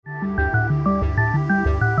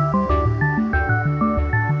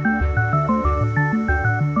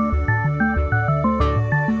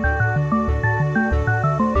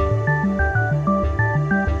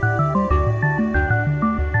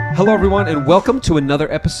Hello, everyone, and welcome to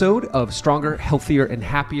another episode of Stronger, Healthier, and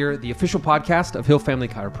Happier, the official podcast of Hill Family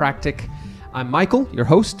Chiropractic. I'm Michael, your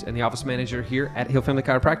host and the office manager here at Hill Family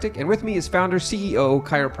Chiropractic, and with me is founder, CEO,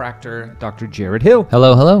 chiropractor, Dr. Jared Hill.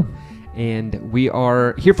 Hello, hello. And we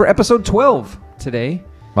are here for episode 12 today.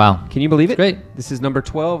 Wow. Can you believe it? Great. This is number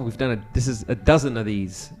 12. This is a dozen of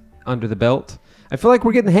these under the belt. I feel like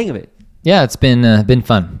we're getting the hang of it. Yeah, it's been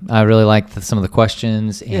fun. I really like some of the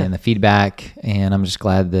questions and the feedback, and I'm just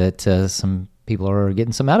glad that some people are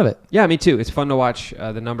getting some out of it. Yeah, me too. It's fun to watch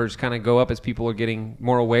the numbers kind of go up as people are getting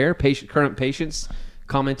more aware. Current patients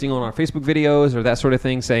commenting on our Facebook videos or that sort of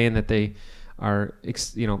thing, saying that they are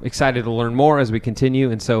excited to learn more as we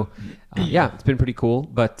continue. And so, it's been pretty cool.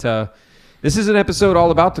 But this is an episode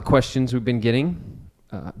all about the questions we've been getting.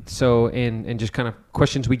 And just kind of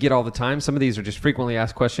questions we get all the time. Some of these are just frequently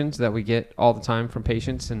asked questions that we get all the time from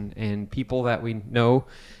patients and people that we know,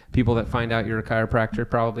 people that find out you're a chiropractor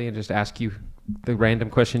probably and just ask you the random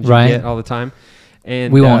questions you get all the time.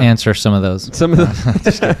 And we won't answer some of those. Some of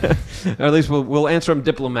them, or at least we'll answer them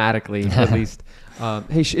diplomatically. At least,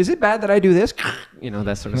 hey, is it bad that I do this?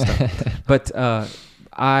 That sort of stuff. But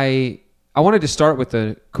I wanted to start with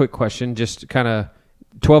a quick question. Just kind of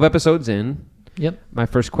 12 episodes in. Yep. My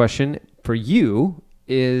first question for you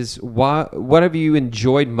is what have you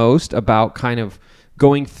enjoyed most about kind of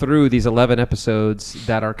going through these 11 episodes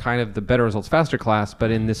that are kind of the Better Results Faster class, but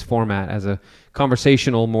in this format as a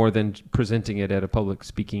conversational more than presenting it at a public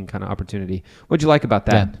speaking kind of opportunity? What'd you like about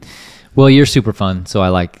that? Yeah. Well, you're super fun, so I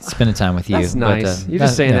like spending time with you. That's nice. You're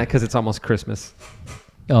just saying that because it's almost Christmas.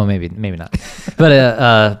 Oh, maybe not.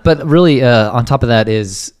 But really, on top of that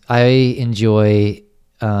is I enjoy.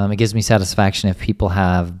 It gives me satisfaction if people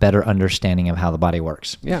have better understanding of how the body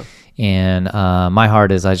works. Yeah. And my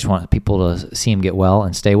heart is I just want people to see them get well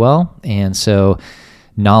and stay well. And so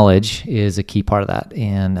knowledge is a key part of that.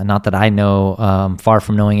 And not that I know, far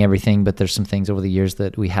from knowing everything, but there's some things over the years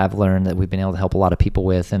that we have learned that we've been able to help a lot of people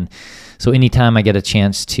with. And so anytime I get a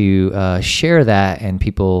chance to share that and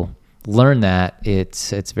people learn that,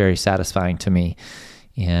 it's very satisfying to me.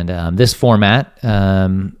 And this format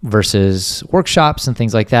versus workshops and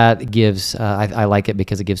things like that gives, I like it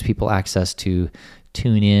because it gives people access to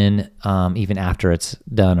tune in even after it's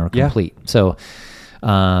done or complete. Yeah.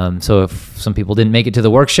 So if some people didn't make it to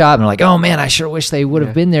the workshop and they're like, oh man, I sure wish they would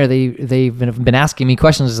have been there. They've been asking me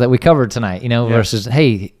questions that we covered tonight, versus,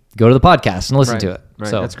 hey, go to the podcast and listen to it. Right.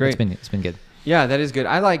 So that's great. It's been good. Yeah, that is good.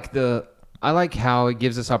 I like how it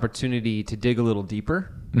gives us opportunity to dig a little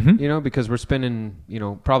deeper. Mm-hmm. Because we're spending,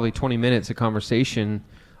 probably 20 minutes of conversation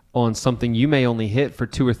on something you may only hit for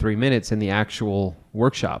 2 or 3 minutes in the actual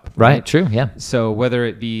workshop. Right. True. Yeah. So whether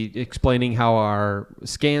it be explaining how our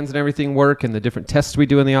scans and everything work and the different tests we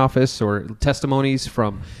do in the office or testimonies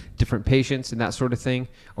from different patients and that sort of thing,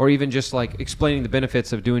 or even just like explaining the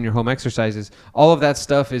benefits of doing your home exercises, all of that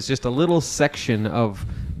stuff is just a little section of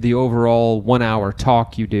the overall 1 hour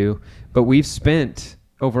talk you do. But we've spent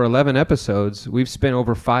over 11 episodes, we've spent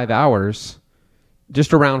over 5 hours,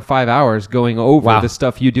 just around 5 hours, going over the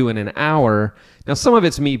stuff you do in an hour. Now, some of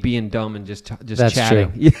it's me being dumb and just That's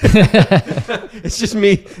chatting. True. It's just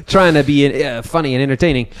me trying to be funny and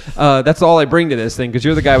entertaining. That's all I bring to this thing because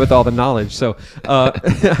you're the guy with all the knowledge. So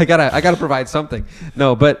I gotta provide something.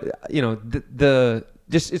 No, but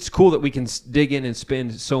it's cool that we can dig in and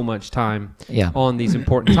spend so much time on these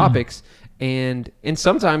important topics. And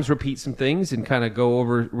sometimes repeat some things and kind of go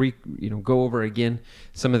over again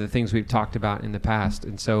some of the things we've talked about in the past.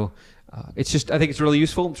 And so I think it's really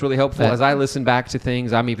useful. It's really helpful. As I listen back to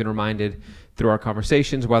things, I'm even reminded through our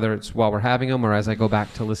conversations, whether it's while we're having them or as I go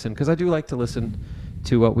back to listen, because I do like to listen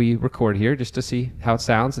to what we record here just to see how it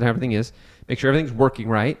sounds and how everything is. Make sure everything's working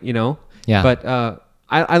right, Yeah. But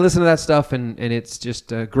I listen to that stuff, and it's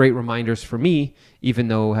just great reminders for me, even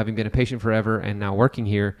though having been a patient forever and now working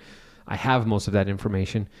here, I have most of that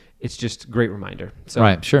information. It's just a great reminder. So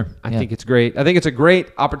right, sure. I think it's great. I think it's a great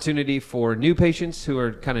opportunity for new patients who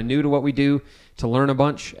are kind of new to what we do to learn a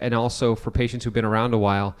bunch, and also for patients who've been around a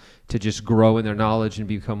while to just grow in their knowledge and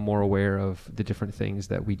become more aware of the different things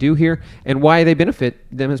that we do here and why they benefit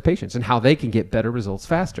them as patients and how they can get better results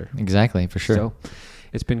faster. Exactly, for sure. So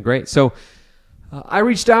it's been great. So I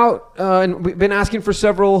reached out and we've been asking for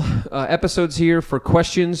several episodes here for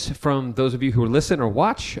questions from those of you who listen or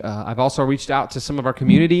watch. I've also reached out to some of our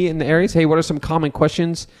community in the areas. Hey, what are some common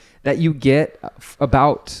questions that you get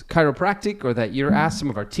about chiropractic or that you're asked? Some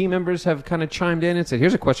of our team members have kind of chimed in and said,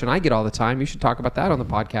 here's a question I get all the time. You should talk about that on the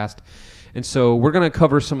podcast. And so we're going to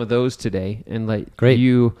cover some of those today and let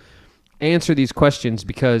you answer these questions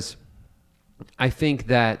because I think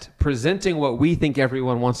that presenting what we think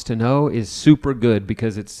everyone wants to know is super good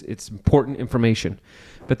because it's important information.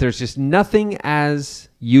 But there's just nothing as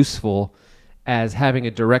useful as having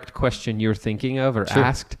a direct question you're thinking of or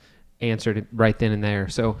asked answered right then and there.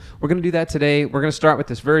 So we're going to do that today. We're going to start with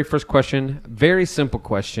this very first question, very simple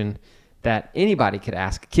question that anybody could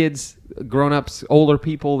ask. Kids, grown-ups, older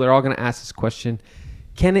people, they're all going to ask this question.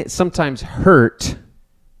 Can it sometimes hurt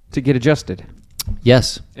to get adjusted?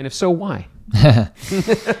 Yes. And if so, why?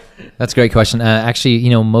 That's a great question. Actually,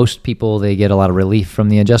 most people, they get a lot of relief from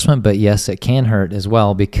the adjustment, but yes, it can hurt as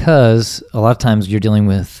well because a lot of times you're dealing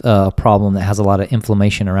with a problem that has a lot of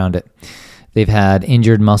inflammation around it. They've had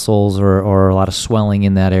injured muscles or a lot of swelling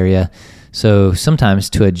in that area. So sometimes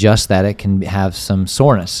to adjust that, it can have some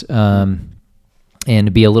soreness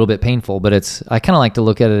and be a little bit painful, but I kind of like to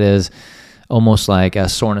look at it as almost like a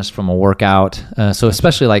soreness from a workout. So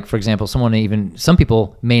especially like, for example, some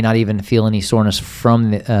people may not even feel any soreness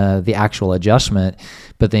from the actual adjustment,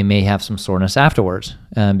 but they may have some soreness afterwards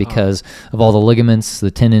because of all the ligaments,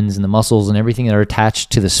 the tendons, and the muscles and everything that are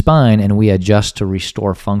attached to the spine, and we adjust to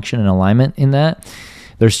restore function and alignment in that.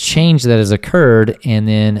 There's change that has occurred, and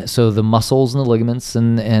then so the muscles and the ligaments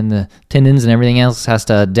and the tendons and everything else has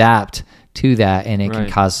to adapt to that, and it can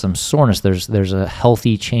cause some soreness. There's a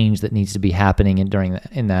healthy change that needs to be happening in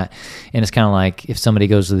that. And it's kind of like if somebody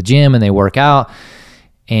goes to the gym and they work out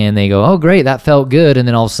and they go, oh great, that felt good, and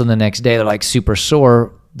then all of a sudden the next day they're like super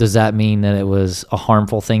sore. Does that mean that it was a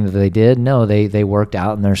harmful thing that they did? No, they worked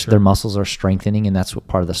out and their muscles are strengthening, and that's what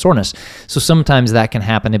part of the soreness. So sometimes that can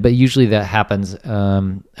happen, but usually that happens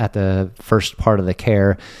at the first part of the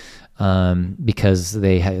care because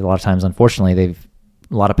a lot of times, unfortunately,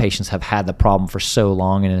 a lot of patients have had the problem for so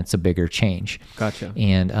long, and it's a bigger change. Gotcha.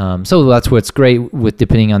 And so that's what's great with,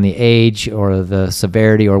 depending on the age or the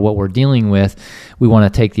severity or what we're dealing with, we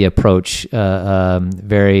want to take the approach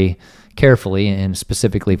very carefully and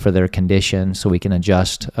specifically for their condition, so we can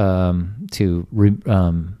adjust to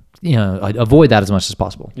avoid that as much as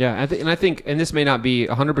possible. Yeah, I think, and this may not be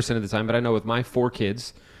 100% of the time, but I know with my 4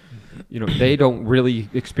 kids, they don't really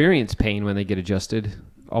experience pain when they get adjusted.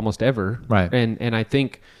 Almost ever. Right. And I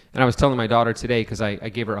think, and I was telling my daughter today, because I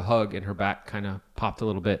gave her a hug and her back kind of popped a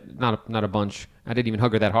little bit. Not a bunch. I didn't even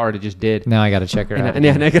hug her that hard. It just did. Now I got to check her out.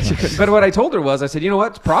 But what I told her was, I said, you know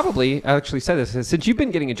what? Probably, I actually said this, I said, since you've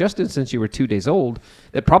been getting adjusted since you were 2 days old,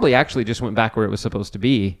 it probably actually just went back where it was supposed to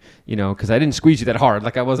be, because I didn't squeeze you that hard.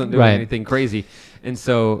 Like I wasn't doing anything crazy. And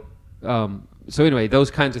so, anyway, those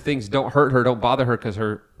kinds of things don't hurt her, don't bother her, because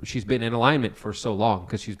she's been in alignment for so long,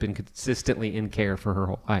 because she's been consistently in care for her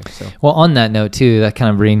whole life. So, well, on that note too, that kind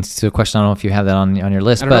of brings to a question. I don't know if you have that on your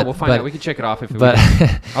list. I don't know. We'll find out. We can check it off if we.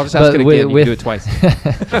 I'll just ask it again. You can do it twice.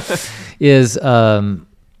 Is when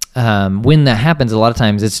that happens, a lot of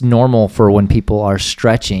times it's normal for when people are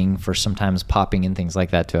stretching for sometimes popping and things like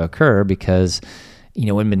that to occur, because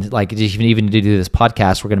when like even to do this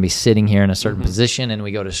podcast, we're going to be sitting here in a certain position, and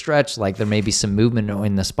we go to stretch, like there may be some movement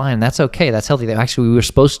in the spine. That's okay. That's healthy. Actually, we were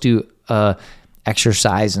supposed to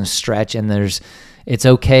exercise and stretch, and it's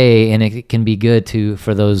okay, and it can be good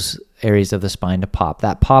for those areas of the spine to pop.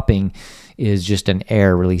 That popping is just an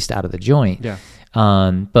air released out of the joint. Yeah.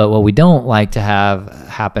 But what we don't like to have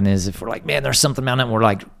happen is if we're like, man, there's something around it, and we're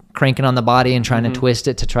like cranking on the body and trying to twist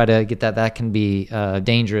it to try to get that can be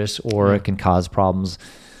dangerous, or it can cause problems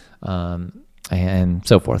and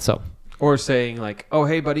so forth. Or saying like, oh,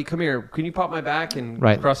 hey buddy, come here, can you pop my back, and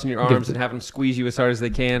crossing your arms and have them squeeze you as hard as they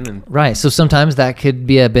can. And so sometimes that could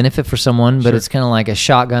be a benefit for someone, but it's kind of like a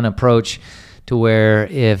shotgun approach, to where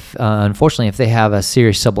if unfortunately if they have a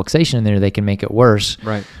serious subluxation in there, they can make it worse.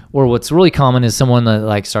 Right. Or what's really common is someone that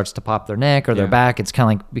like starts to pop their neck or their back. It's kind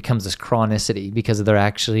of like becomes this chronicity, because they're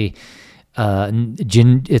actually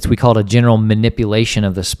we call it a general manipulation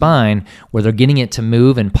of the spine, where they're getting it to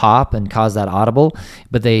move and pop and cause that audible,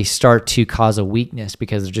 but they start to cause a weakness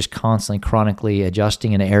because they're just constantly chronically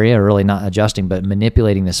adjusting an area, or really not adjusting, but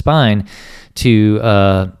manipulating the spine to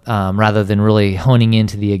rather than really honing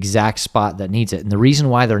into the exact spot that needs it. And the reason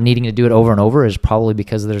why they're needing to do it over and over is probably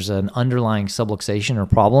because there's an underlying subluxation or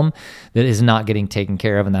problem that is not getting taken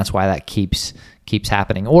care of, and that's why that keeps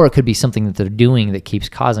happening. Or it could be something that they're doing that keeps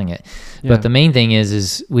causing it. Yeah. But the main thing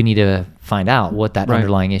is we need to find out what that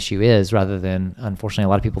underlying issue is, rather than, unfortunately, a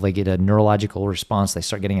lot of people, they get a neurological response. They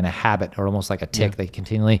start getting in a habit, or almost like a tick. They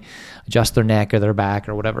continually adjust their neck or their back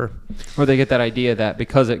or whatever. Or they get that idea that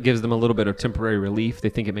because it gives them a little bit of temporary relief, they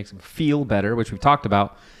think it makes them feel better, which we've talked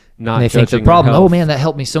about. They think the problem, oh man, that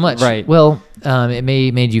helped me so much. Right. Well, it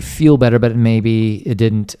made you feel better, but maybe it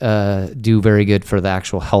didn't do very good for the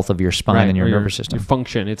actual health of your spine and your nervous system. Your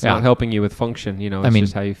function. It's not helping you with function. It's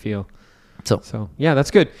just how you feel. So yeah,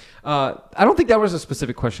 that's good. I don't think there was a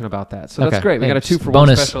specific question about that. So that's great. We got a 2-for-1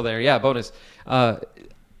 bonus special there. Yeah, bonus.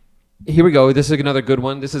 Here we go. This is another good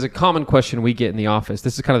one. This is a common question we get in the office.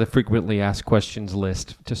 This is kind of the frequently asked questions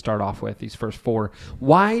list to start off with, these first 4.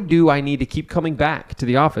 Why do I need to keep coming back to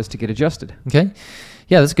the office to get adjusted? Okay.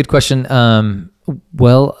 Yeah, that's a good question.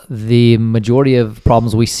 Well, the majority of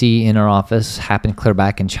problems we see in our office happen clear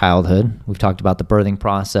back in childhood. We've talked about the birthing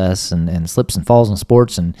process and slips and falls in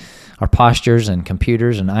sports and our postures and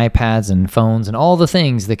computers and iPads and phones and all the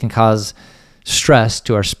things that can cause stress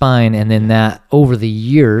to our spine, and then that over the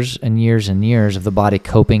years and years and years of the body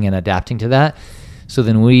coping and adapting to that. So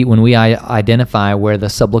then when we identify where the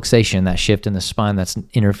subluxation, that shift in the spine that's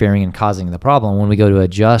interfering and causing the problem, when we go to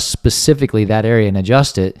adjust specifically that area and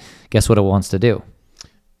adjust it, guess what it wants to do?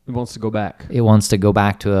 It wants to go back. It wants to go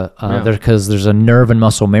back to because there's a nerve and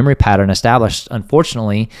muscle memory pattern established,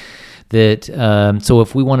 unfortunately, that so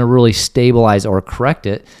if we want to really stabilize or correct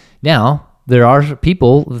it, now there are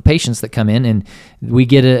the patients that come in and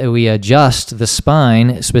we adjust the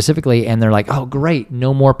spine specifically, and they're like, oh, great,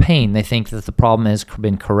 no more pain. They think that the problem has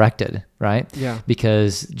been corrected, right? Yeah.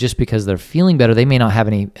 Because they're feeling better, they may not have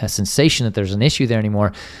any sensation that there's an issue there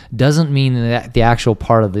anymore. Doesn't mean that the actual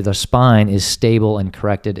part of the spine is stable and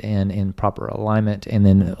corrected and in proper alignment, and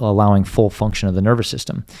then allowing full function of the nervous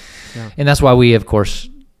system. Yeah. And that's why we, of course,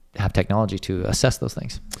 have technology to assess those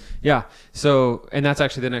things. Yeah. So, and that's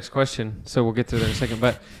actually the next question. So we'll get to that in a second.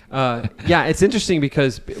 But yeah, it's interesting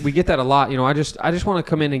because we get that a lot. I just want to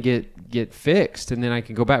come in and get fixed, and then I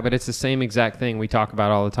can go back. But it's the same exact thing we talk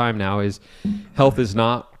about all the time now. Is health is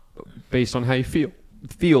not based on how you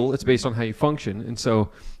feel. It's based on how you function. And so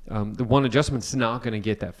the one adjustment's not going to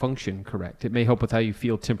get that function correct. It may help with how you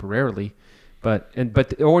feel temporarily.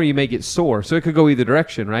 Or you may get sore, so it could go either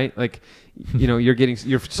direction, right? Like,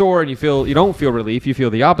 you're sore and you don't feel relief, you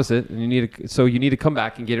feel the opposite, and you need to come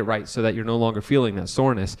back and get it right so that you're no longer feeling that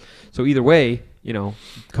soreness. So either way,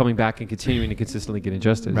 coming back and continuing to consistently get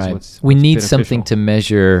adjusted. Right. Is what's we need beneficial. Something to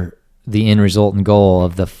measure the end result and goal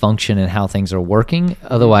of the function and how things are working.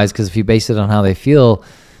 Otherwise, because if you base it on how they feel,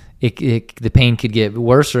 the pain could get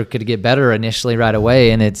worse or it could get better initially right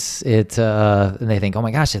away, and and they think, oh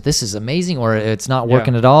my gosh, this is amazing, or it's not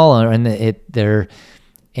working at all, or if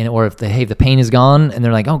the pain is gone, and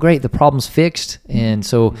they're like, oh great, the problem's fixed. And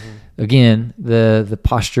so again, the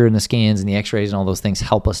posture and the scans and the X-rays and all those things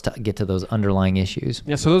help us to get to those underlying issues.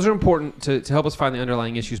 Yeah, so those are important to help us find the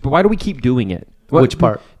underlying issues. But why do we keep doing it? Which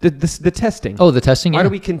part? The testing. Oh, the testing. Why do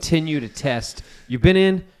we continue to test? You've been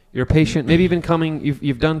in. You're a patient, maybe even coming,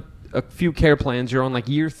 you've done a few care plans, you're on like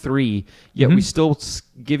year 3, yet we still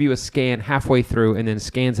give you a scan halfway through and then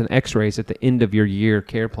scans and x-rays at the end of your year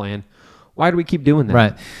care plan. Why do we keep doing that?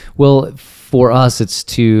 Right. Well, for us, it's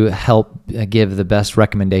to help give the best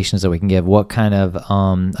recommendations that we can give. What kind of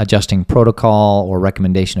adjusting protocol or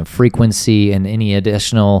recommendation of frequency and any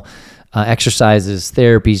additional exercises,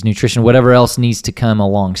 therapies, nutrition, whatever else needs to come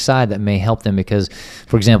alongside that may help them. Because,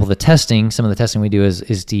 for example, some of the testing we do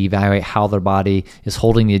is to evaluate how their body is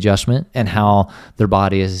holding the adjustment and how their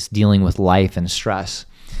body is dealing with life and stress.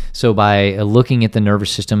 So by looking at the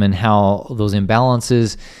nervous system and how those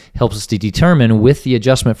imbalances helps us to determine with the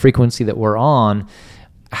adjustment frequency that we're on,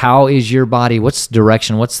 how is your body, what's the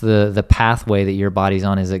direction, what's the pathway that your body's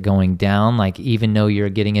on? Is it going down? Like, even though you're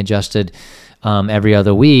getting adjusted every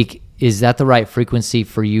other week, is that the right frequency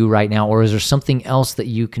for you right now? Or is there something else that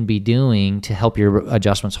you can be doing to help your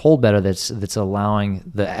adjustments hold better that's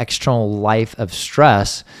allowing the external life of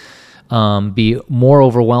stress be more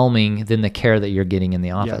overwhelming than the care that you're getting in the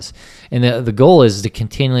office? Yeah. And the goal is to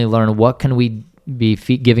continually learn what can we be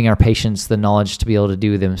giving our patients the knowledge to be able to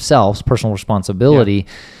do themselves, personal responsibility,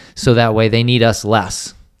 so that way they need us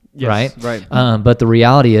less. Yes, right. But the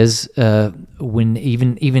reality is, when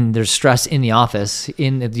even there's stress in the office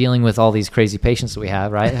in dealing with all these crazy patients that we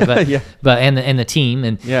have, right? But and the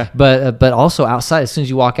team, but also outside. As soon as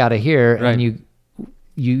you walk out of here, and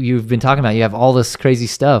you've been talking about, you have all this crazy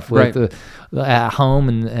stuff with at home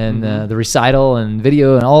and the recital and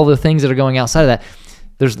video and all the things that are going outside of that.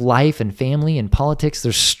 There's life and family and politics.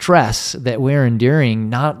 There's stress that we're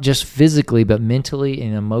enduring, not just physically, but mentally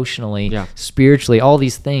and emotionally, spiritually, all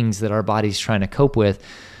these things that our body's trying to cope with.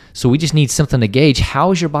 So we just need something to gauge.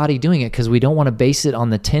 How is your body doing it? Because we don't want to base it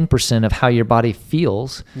on the 10% of how your body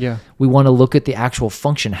feels. Yeah. We want to look at the actual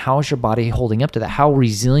function. How is your body holding up to that? How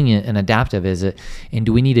resilient and adaptive is it? And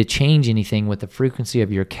do we need to change anything with the frequency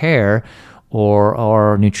of your care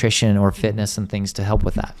or nutrition or fitness and things to help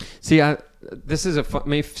with that? See, this is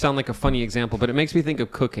may sound like a funny example, but it makes me think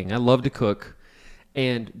of cooking. I love to cook,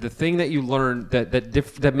 and the thing that you learn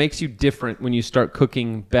that makes you different when you start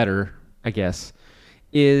cooking better I guess,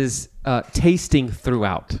 is tasting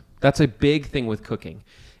throughout. That's a big thing with cooking.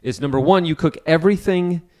 Is number one, you cook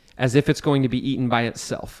everything as if it's going to be eaten by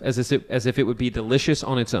itself, as if it would be delicious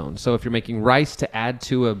on its own. So if you're making rice to add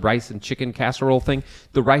to a rice and chicken casserole thing,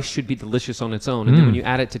 the rice should be delicious on its own. And then when you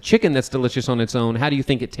add it to chicken that's delicious on its own, how do you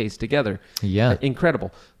think it tastes together? Yeah.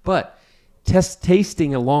 Incredible. But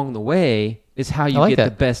tasting along the way is how you get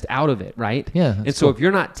the best out of it, right? Yeah. And so if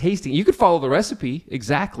you're not tasting, you could follow the recipe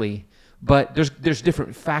exactly, but there's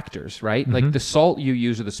different factors, right? Like the salt you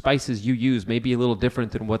use or the spices you use may be a little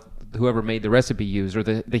different than what whoever made the recipe used, or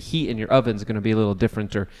the heat in your oven is going to be a little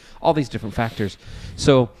different, or all these different factors.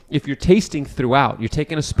 So if you're tasting throughout, you're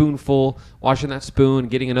taking a spoonful, washing that spoon,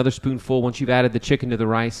 getting another spoonful. Once you've added the chicken to the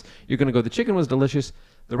rice, you're going to go, the chicken was delicious,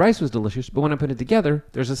 the rice was delicious, but when I put it together,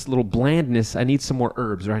 there's this little blandness. I need some more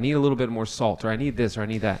herbs, or I need a little bit more salt, or I need this, or I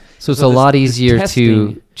need that. So it's a lot easier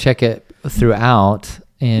to check it throughout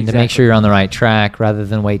and to make sure you're on the right track rather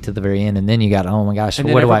than wait to the very end. And then you got, oh my gosh, and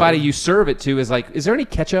then everybody you serve it to is like, is there any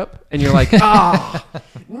ketchup? And you're like,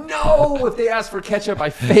 no, if they ask for ketchup,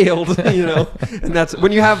 I failed, And that's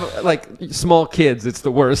when you have like small kids, it's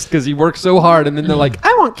the worst because you work so hard and then they're like,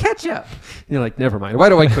 I want ketchup. And you're like, never mind. Why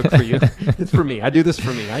do I cook for you? It's for me. I do this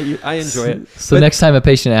for me. I enjoy it. So next time a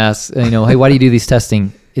patient asks, hey, why do you do these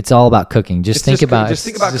testing? It's all about cooking. Just think about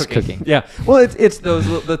cooking. Yeah. Well, it's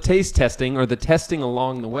the taste testing or the testing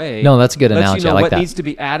along the way. No, that's a good analogy. I like what that. Needs to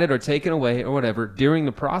be added or taken away or whatever during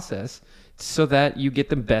the process so that you get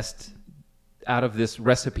the best out of this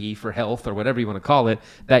recipe for health or whatever you want to call it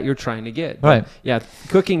that you're trying to get. Right. But yeah.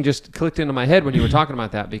 Cooking just clicked into my head when you were talking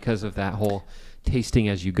about that because of that whole tasting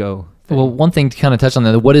as you go thing. Well, one thing to kind of touch on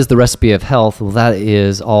that, what is the recipe of health? Well, that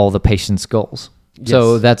is all the patient's goals. Yes.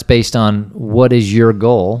 So that's based on what is your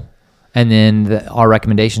goal, and then our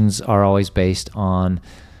recommendations are always based on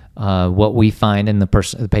what we find in the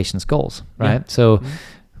patient's goals, right? Yeah. So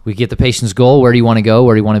we get the patient's goal. Where do you want to go?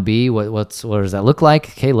 Where do you want to be? What does that look like?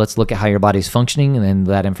 Okay, let's look at how your body's functioning and then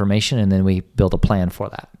that information, and then we build a plan for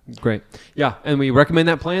that. Great. Yeah, and we recommend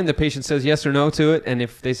that plan. The patient says yes or no to it, and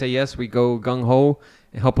if they say yes, we go gung-ho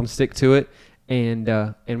and help them stick to it, and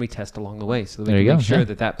we test along the way so that we can make sure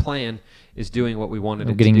that plan is doing what we wanted it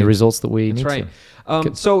to do. Getting the results that we need. That's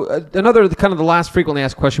right. So another kind of the last frequently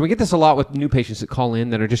asked question. We get this a lot with new patients that call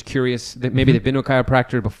in that are just curious that maybe they've been to a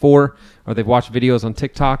chiropractor before or they've watched videos on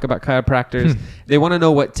TikTok about chiropractors. They want to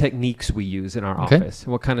know what techniques we use in our office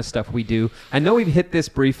and what kind of stuff we do. I know we've hit this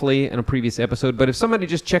briefly in a previous episode, but if somebody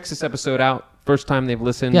just checks this episode out, first time they've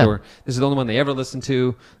listened or this is the only one they ever listened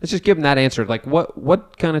to, let's just give them that answer. Like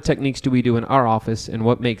what kind of techniques do we do in our office and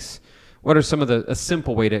what are some of a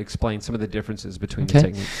simple way to explain some of the differences between the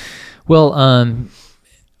techniques? Well,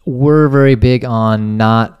 we're very big on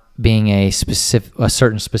not being a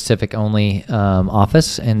certain specific only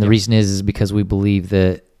office, and the reason is because we believe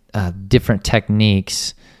that different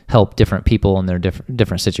techniques help different people in their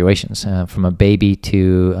different situations, from a baby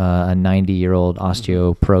to a 90-year-old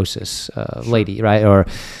osteoporosis lady, right? Or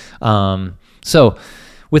so.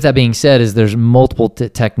 With that being said, there's multiple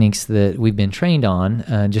techniques that we've been trained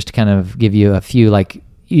on. Just to kind of give you a few, like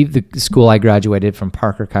the school I graduated from,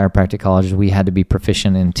 Parker Chiropractic College, we had to be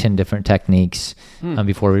proficient in 10 different techniques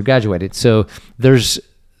before we graduated. So there's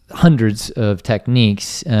hundreds of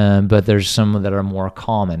techniques, but there's some that are more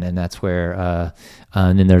common, and that's where,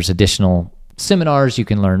 and then there's additional seminars. You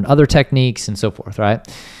can learn other techniques and so forth, right?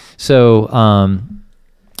 So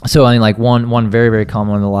I mean, like one very, very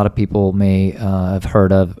common one that a lot of people may have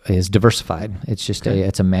heard of is diversified. It's just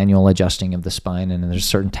it's a manual adjusting of the spine, and there's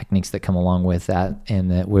certain techniques that come along with that and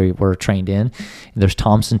that we're trained in. And there's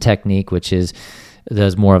Thompson technique, which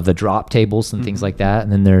does more of the drop tables and things like that.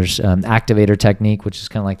 And then there's activator technique, which is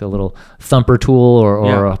kind of like the little thumper tool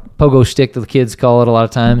or a pogo stick that the kids call it a lot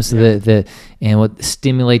of times. And what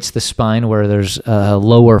stimulates the spine where there's a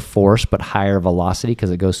lower force but higher velocity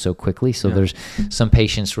because it goes so quickly. So there's some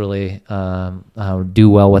patients really do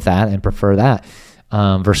well with that and prefer that.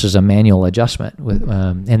 Versus a manual adjustment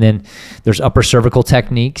and then there's upper cervical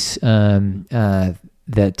techniques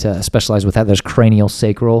that specialize with that. There's cranial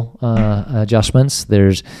sacral adjustments.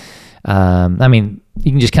 There's, I mean,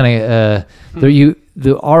 you can just kind of,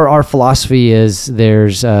 our philosophy is we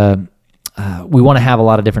want to have a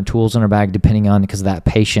lot of different tools in our bag depending on because of that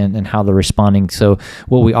patient and how they're responding. So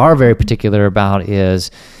what we are very particular about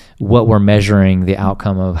is what we're measuring the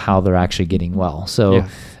outcome of how they're actually getting well. So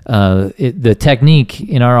the technique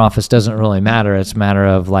in our office doesn't really matter. It's a matter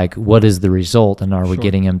of like, what is the result and are we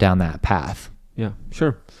getting them down that path? Yeah,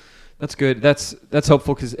 sure. That's good. That's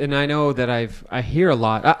helpful and I know that I hear a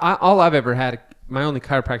lot. All I've ever had, my only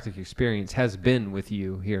chiropractic experience has been with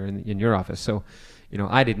you here in your office. So,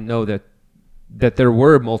 I didn't know that that there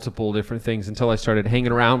were multiple different things until I started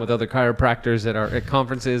hanging around with other chiropractors at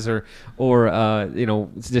conferences or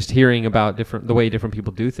just hearing about the way different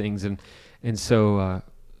people do things. And so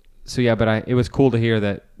yeah, but it was cool to hear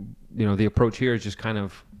that, the approach here is just kind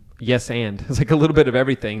of yes and. It's like a little bit of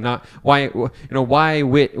everything, not why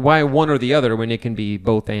one or the other when it can be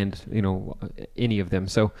both and, any of them.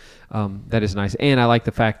 So that is nice. And I like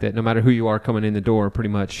the fact that no matter who you are coming in the door, pretty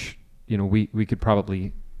much, we could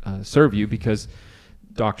probably serve you because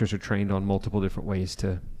doctors are trained on multiple different ways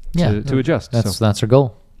to adjust. That's our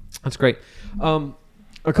goal. That's great.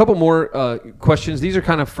 A couple more questions. These are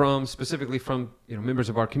kind of specifically from members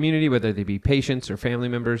of our community, whether they be patients or family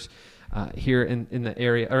members here in the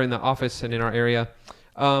area or in the office and in our area.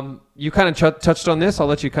 You kind of touched on this. I'll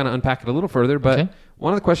let you kind of unpack it a little further. But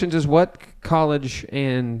one of the questions is, what college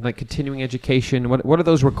and like continuing education? What are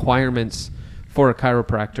those requirements for a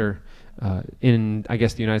chiropractor? In, I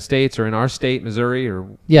guess, the United States or in our state, Missouri, or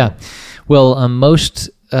well,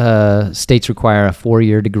 most states require a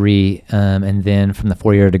 4-year degree, and then from the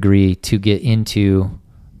 4-year degree to get into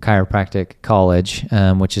chiropractic college,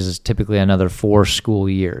 which is typically another 4 school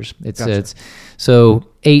years. It's so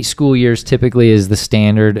 8 school years typically is the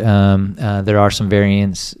standard. There are some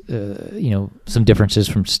variants, some differences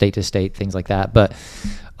from state to state, things like that, but.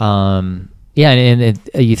 Yeah, and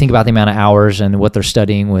you think about the amount of hours and what they're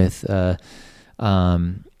studying with a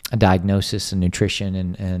diagnosis and nutrition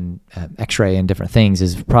and X-ray and different things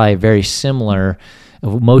is probably very similar.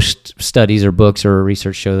 Most studies or books or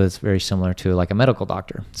research show that it's very similar to like a medical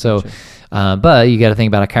doctor. So, but you got to think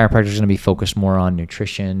about a chiropractor is going to be focused more on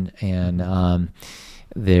nutrition and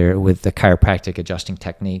there with the chiropractic adjusting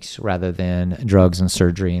techniques rather than drugs and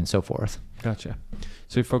surgery and so forth. Gotcha.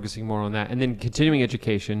 So you're focusing more on that. And then continuing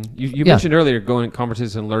education. You mentioned earlier going to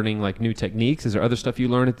conferences and learning like new techniques. Is there other stuff you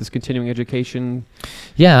learn at this continuing education?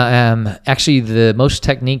 Yeah, actually the most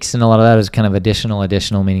techniques and a lot of that is kind of additional,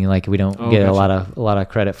 meaning like we don't get a lot of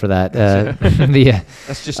credit for that.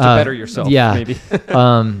 That's just to better yourself, maybe.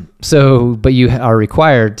 But you are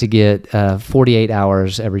required to get 48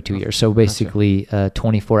 hours every 2 years. So basically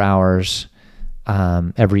 24 hours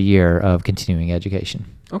every year of continuing education.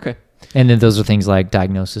 Okay. And then those are things like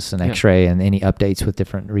diagnosis and X-ray and any updates with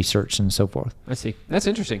different research and so forth. I see. That's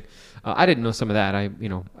interesting. I didn't know some of that.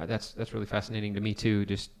 That's really fascinating to me too.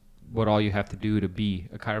 Just what all you have to do to be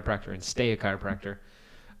a chiropractor and stay a chiropractor.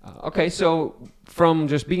 Okay, so from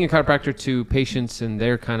just being a chiropractor to patients and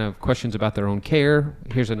their kind of questions about their own care,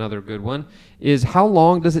 here's another good one, is how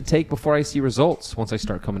long does it take before I see results once I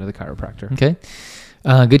start coming to the chiropractor? Okay.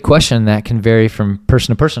 Good question. That can vary from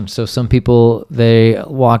person to person. So some people, they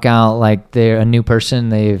walk out like they're a new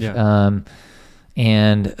person.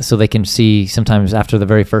 And so they can see sometimes after the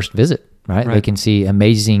very first visit, right? They can see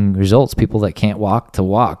amazing results. People that can't walk to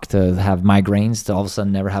have migraines to all of a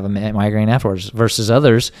sudden never have a migraine afterwards, versus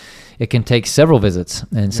others, it can take several visits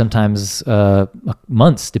and sometimes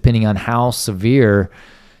months, depending on how severe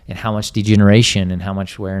and how much degeneration and how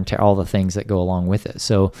much wear and tear, all the things that go along with it.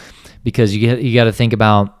 So, because you got to think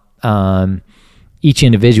about each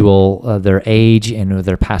individual, their age and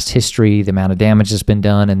their past history, the amount of damage that's been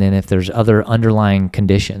done, and then if there's other underlying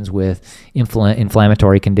conditions with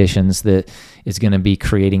inflammatory conditions that is going to be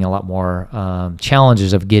creating a lot more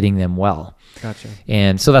challenges of getting them well. Gotcha.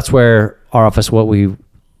 And so that's where our office, what we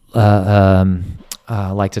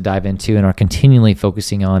like to dive into and are continually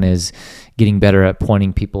focusing on is getting better at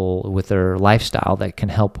pointing people with their lifestyle that can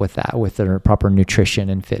help with that, with their proper nutrition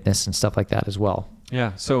and fitness and stuff like that as well.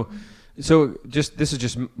 Yeah. So this is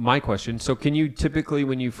just my question. So can you typically,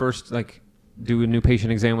 when you first do a new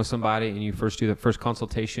patient exam with somebody and you first do the first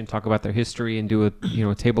consultation, talk about their history and do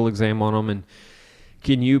a table exam on them, and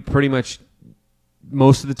can you pretty much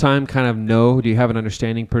most of the time kind of do you have an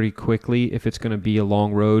understanding pretty quickly if it's going to be a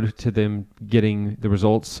long road to them getting the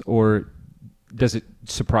results, or does it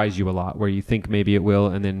surprise you a lot where you think maybe it will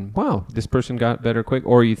and then, wow, this person got better quick,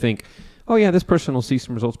 or you think, oh yeah, this person will see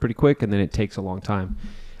some results pretty quick and then it takes a long time?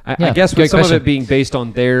 I guess with some of it being based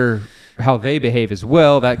on how they behave as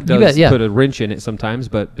well, that does put a wrench in it sometimes,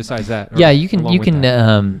 but besides that. You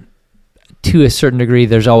can to a certain degree,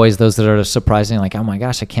 there's always those that are surprising, like, oh my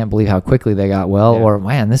gosh, I can't believe how quickly they got well, or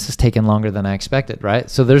man, this is taking longer than I expected, right?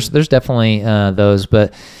 So there's definitely those,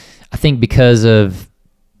 but I think because of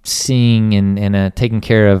seeing and taking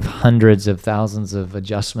care of hundreds of thousands of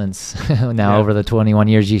adjustments now over the 21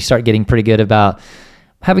 years, you start getting pretty good about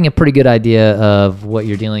having a pretty good idea of what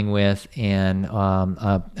you're dealing with and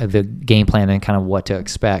the game plan and kind of what to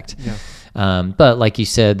expect. Yeah. But like you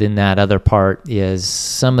said, then that other part is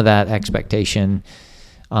some of that expectation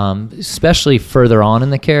Especially further on in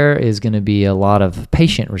the care is going to be a lot of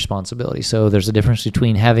patient responsibility. So there's a difference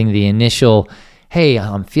between having the initial, hey,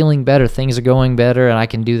 I'm feeling better, things are going better, and I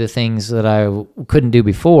can do the things that I couldn't do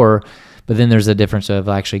before. But then there's a difference of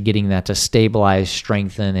actually getting that to stabilize,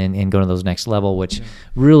 strengthen, and go to those next level, which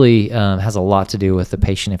really has a lot to do with the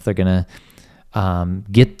patient if they're going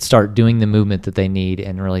to start doing the movement that they need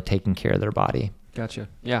and really taking care of their body. Gotcha.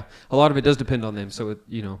 Yeah. A lot of it does depend on them. So,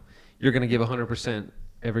 you're going to give 100%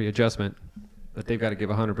 every adjustment, but they've got to give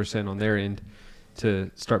 100% on their end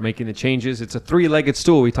to start making the changes. It's a 3-legged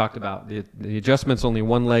stool we talked about. The adjustment's only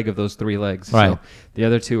one leg of those 3 legs. Right. So the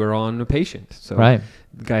other 2 are on the patient. So right.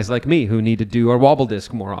 Guys like me who need to do our wobble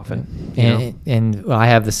disc more often. And I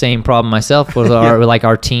have the same problem myself with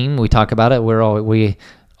our team. We talk about it.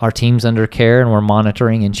 Our team's under care and we're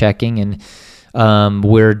monitoring and checking, and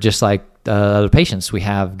we're just like other patients. We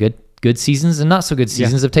have good seasons and not so good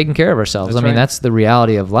seasons of taking care of ourselves. That's the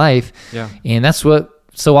reality of life. Yeah. And that's what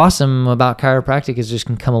so awesome about chiropractic is just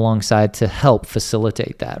can come alongside to help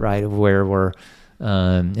facilitate that, right? Where we're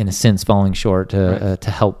in a sense falling short to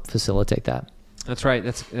help facilitate that. That's right.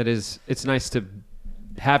 It's nice to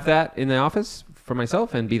have that in the office for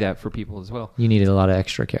myself and be that for people as well. You needed a lot of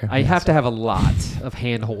extra care. I have to have a lot of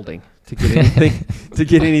hand holding to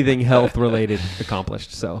get anything health related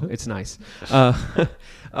accomplished. So it's nice.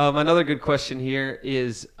 Another good question here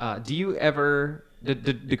is, do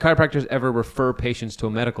chiropractors ever refer patients to a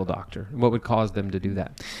medical doctor? What would cause them to do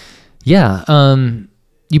that? Yeah.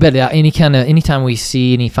 You bet. Anytime we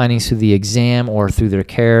see any findings through the exam or through their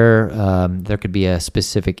care, there could be a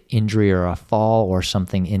specific injury or a fall or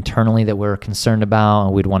something internally that we're concerned about,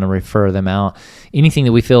 and we'd want to refer them out. Anything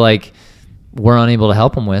that we feel like we're unable to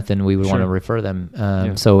help them with, and we would want to refer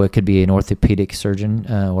them. So it could be an orthopedic surgeon,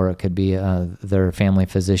 or it could be their family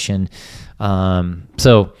physician.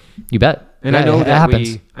 So you bet. And I know that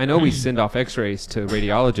happens. I know we send off X-rays to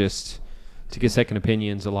radiologists to get second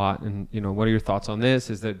opinions a lot. And, what are your thoughts on this?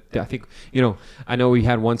 Is that I think, I know we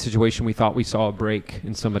had one situation we thought we saw a break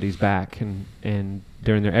in somebody's back and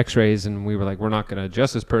during their X-rays, and we were like, we're not going to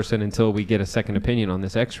adjust this person until we get a second opinion on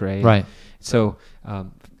this X-ray. Right. So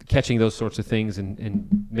catching those sorts of things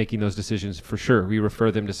and making those decisions, for sure, we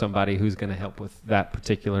refer them to somebody who's going to help with that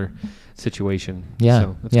particular situation. Yeah.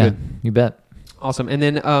 So that's good. You bet. Awesome. And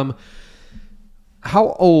then how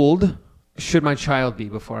old should my child be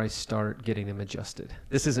before I start getting them adjusted?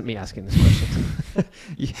 This isn't me asking this question.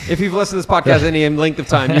 If you've listened to this podcast any length of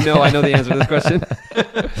time, I know the answer to this question.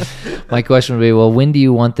 My question would be, well, when do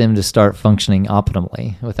you want them to start functioning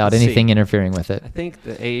optimally without anything interfering with it? I think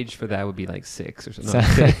the age for that would be like 6 or something.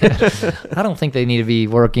 I don't think they need to be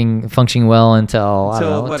functioning well until I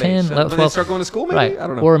don't know, 10, 12. When they start going to school, maybe? Right. I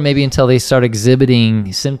don't know. Or maybe until they start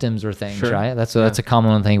exhibiting symptoms or things, right? That's a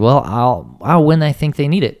common thing. Well, when I think they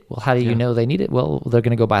need it. Well, how do you know they need it? Well, they're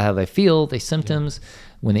going to go by how they feel, the symptoms,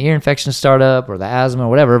 when the ear infections start up or the asthma or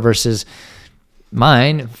whatever, versus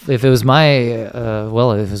mine. If it was my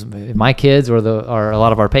kids or a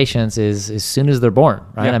lot of our patients is as soon as they're born,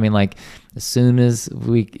 right? Yeah. I mean, like as soon as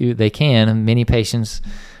they can, and many patients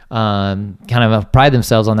kind of pride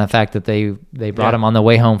themselves on that fact that they brought them on the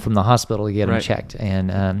way home from the hospital to get them checked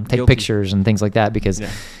and take pictures and things like that, because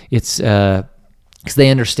it's because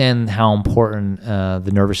they understand how important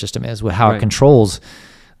the nervous system is, how it controls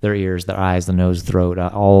their ears, their eyes, the nose, throat,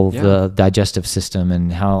 all the digestive system,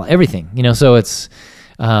 and how everything, so it's,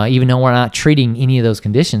 even though we're not treating any of those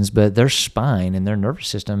conditions, but their spine and their nervous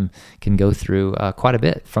system can go through quite a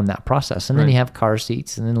bit from that process. And then you have car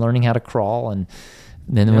seats, and then learning how to crawl, and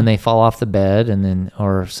then when they fall off the bed, and then,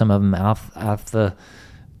 or some of them off the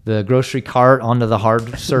grocery cart onto the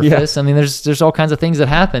hard surface. I mean, there's all kinds of things that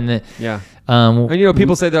happen that, and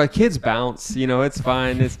people say they're like, kids bounce, it's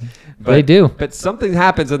fine. They do, but something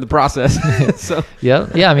happens in the process. So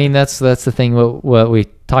I mean, that's the thing. What we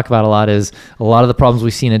talk about a lot is a lot of the problems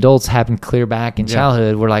we see in adults happen clear back in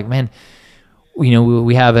childhood. We're like, man,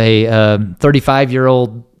 we have a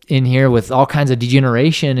 35-year-old in here with all kinds of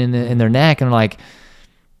degeneration in their neck, and they're like,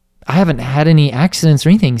 I haven't had any accidents or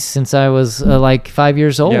anything since I was like 5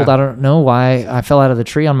 years old. I don't know why I fell out of the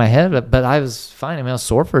tree on my head, but I was fine. I mean, I was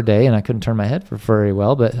sore for a day and I couldn't turn my head for very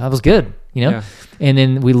well, but I was good, And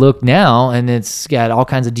then we look now, and it's got all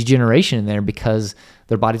kinds of degeneration in there because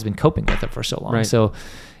their body's been coping with it for so long. Right. So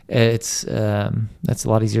it's that's a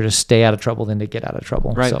lot easier to stay out of trouble than to get out of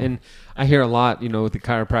trouble. Right. So. And I hear a lot, with the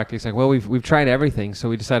chiropractic, it's like, well, we've tried everything, so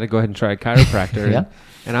we decided to go ahead and try a chiropractor.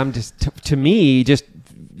 And I'm just, to me, just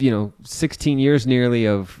 16 years nearly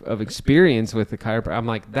of experience with the chiropractor. I'm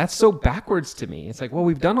like, that's so backwards to me. It's like, well,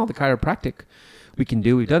 we've done all the chiropractic we can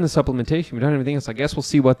do. We've done the supplementation. We've done everything else. I guess we'll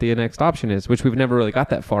see what the next option is, which we've never really got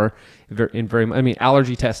that far I mean,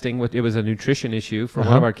 allergy testing, it was a nutrition issue for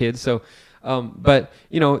one of our kids. So, but,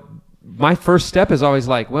 you know, my first step is always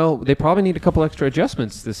like, well, they probably need a couple extra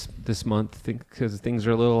adjustments this month because things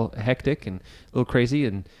are a little hectic and a little crazy,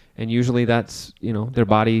 and usually that's, you know, their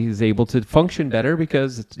body is able to function better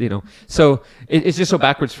because it's, you know, so it's just so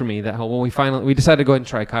backwards for me that when we decided to go ahead and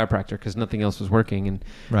try chiropractor because nothing else was working,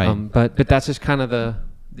 and but that's just kind of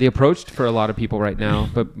the approach for a lot of people right now.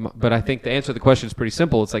 But I think the answer to the question is pretty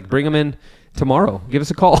simple. It's like, bring them in tomorrow. Give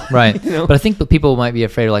us a call. Right. You know? But I think people might be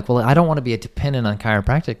afraid of like, well, I don't want to be dependent on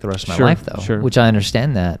chiropractic the rest of my life though. Which I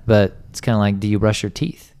understand that. But it's kind of like, do you brush your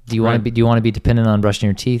teeth? Do you want to be dependent on brushing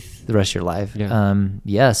your teeth the rest of your life? Yeah.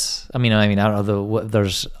 Yes. I mean, I don't know.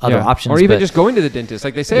 There's other options. Or even just going to the dentist.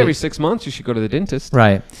 Like they say, every 6 months you should go to the dentist.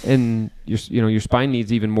 Right. And your spine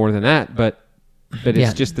needs even more than that. But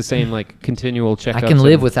it's just the same, like, continual checkups. I can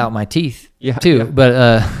live without my teeth too,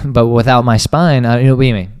 but without my spine, what do you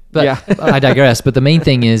mean? But I digress. But the main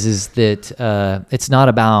thing is that it's not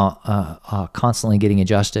about constantly getting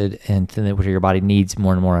adjusted and where your body needs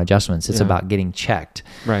more and more adjustments. It's about getting checked.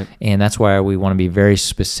 Right. And that's why we want to be very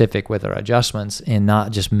specific with our adjustments and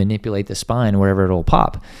not just manipulate the spine wherever it'll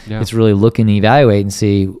pop. Yeah. It's really look and evaluate and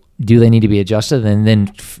see, do they need to be adjusted? And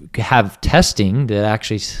then have testing that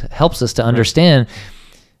actually helps us to understand,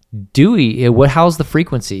 how's the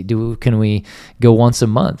frequency? Can we go once a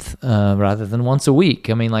month rather than once a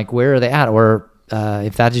week? I mean, like, where are they at? Or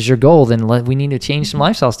if that is your goal, then we need to change some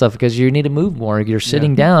lifestyle stuff because you need to move more. You're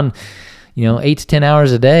sitting down, 8 to 10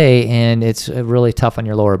 hours a day, and it's really tough on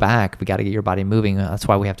your lower back. We got to get your body moving. That's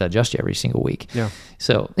why we have to adjust you every single week. Yeah.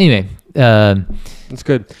 So anyway, that's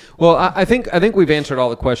good. Well, I think we've answered all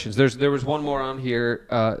the questions. There was one more on here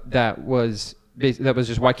that was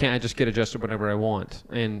just, why can't I just get adjusted whenever I want?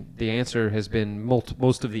 And the answer has been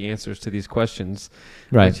most of the answers to these questions,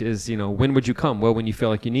 which is, when would you come? Well, when you feel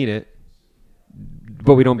like you need it.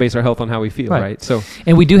 But we don't base our health on how we feel, right? So,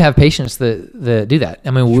 and we do have patients that do that. I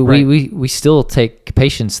mean, we still take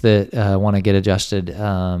patients that want to get adjusted,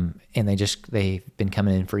 and they've been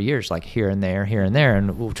coming in for years, like here and there,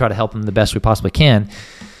 and we'll try to help them the best we possibly can.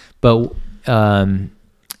 But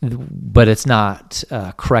it's not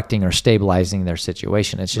correcting or stabilizing their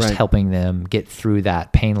situation. It's just helping them get through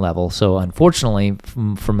that pain level. So unfortunately,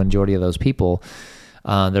 for majority of those people,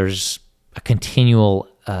 there's a continual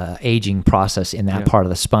aging process in that part of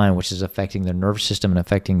the spine, which is affecting their nervous system and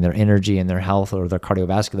affecting their energy and their health or their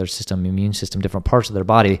cardiovascular system, immune system, different parts of their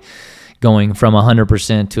body, going from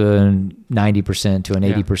 100% to a 90% to an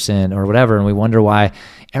 80% or whatever. And we wonder why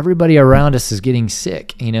everybody around us is getting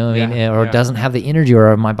sick, or doesn't have the energy,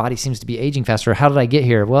 or my body seems to be aging faster. How did I get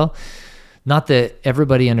here? Well, not that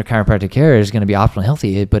everybody under chiropractic care is going to be optimally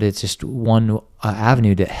healthy, but it's just one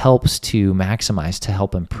avenue that helps to maximize, to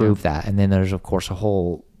help improve that. And then there's, of course, a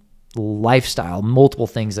whole lifestyle, multiple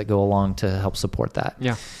things that go along to help support that.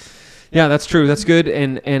 Yeah. Yeah, that's true. That's good.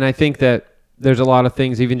 And I think that there's a lot of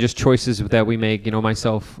things, even just choices that we make,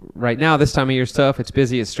 myself right now, this time of year is tough. It's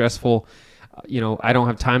busy. It's stressful. I don't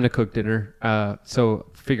have time to cook dinner. So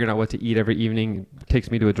figuring out what to eat every evening takes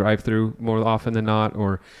me to a drive-through more often than not,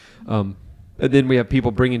 and then we have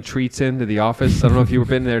people bringing treats into the office. I don't know if you've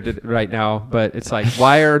been there right now, but it's like,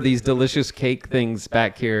 why are these delicious cake things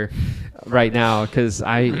back here right now? Because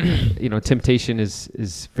temptation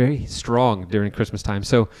is very strong during Christmas time.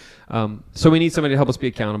 So we need somebody to help us be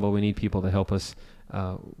accountable. We need people to help us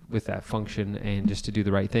with that function and just to do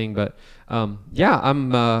the right thing. But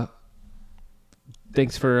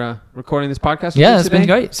thanks for recording this podcast. It's been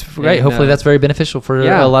great. It's great. And, hopefully that's very beneficial for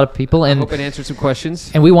a lot of people. And I hope it answered some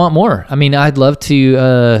questions. And we want more. I mean, I'd love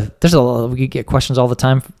to, we get questions all the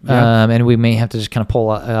time. And we may have to just kind of pull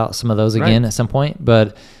out some of those again at some point.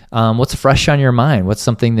 But what's fresh on your mind? What's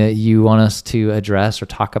something that you want us to address or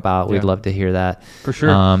talk about? We'd love to hear that. For sure.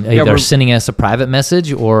 Either sending us a private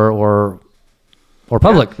message or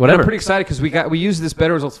public, whatever. I'm pretty excited because we use this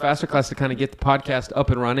Better Results Faster class to kind of get the podcast up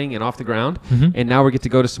and running and off the ground. Mm-hmm. And now we get to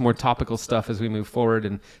go to some more topical stuff as we move forward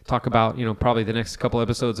and talk about, probably the next couple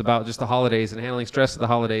episodes about just the holidays and handling stress of the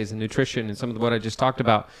holidays and nutrition and some of what I just talked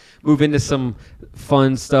about. Move into some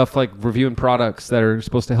fun stuff like reviewing products that are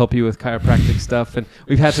supposed to help you with chiropractic stuff. And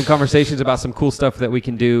we've had some conversations about some cool stuff that we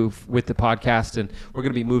can do with the podcast, and we're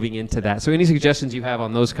going to be moving into that. So any suggestions you have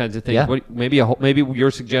on those kinds of things, maybe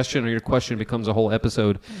your suggestion or your question becomes a whole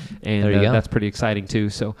episode, and that's pretty exciting too.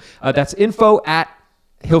 So that's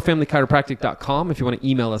info@hillfamilychiropractic.com if you want to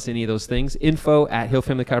email us any of those things,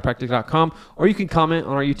 info@hillfamilychiropractic.com, or you can comment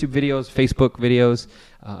on our YouTube videos, Facebook videos,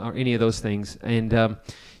 or any of those things. And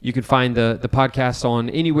You can find the podcast on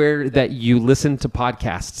anywhere that you listen to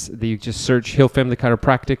podcasts. You just search Hill Family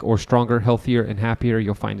Chiropractic or Stronger, Healthier, and Happier.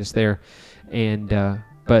 You'll find us there. And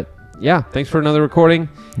but yeah, thanks for another recording.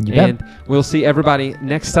 And we'll see everybody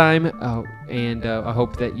next time. And I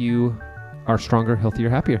hope that you are stronger, healthier,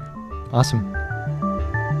 happier. Awesome.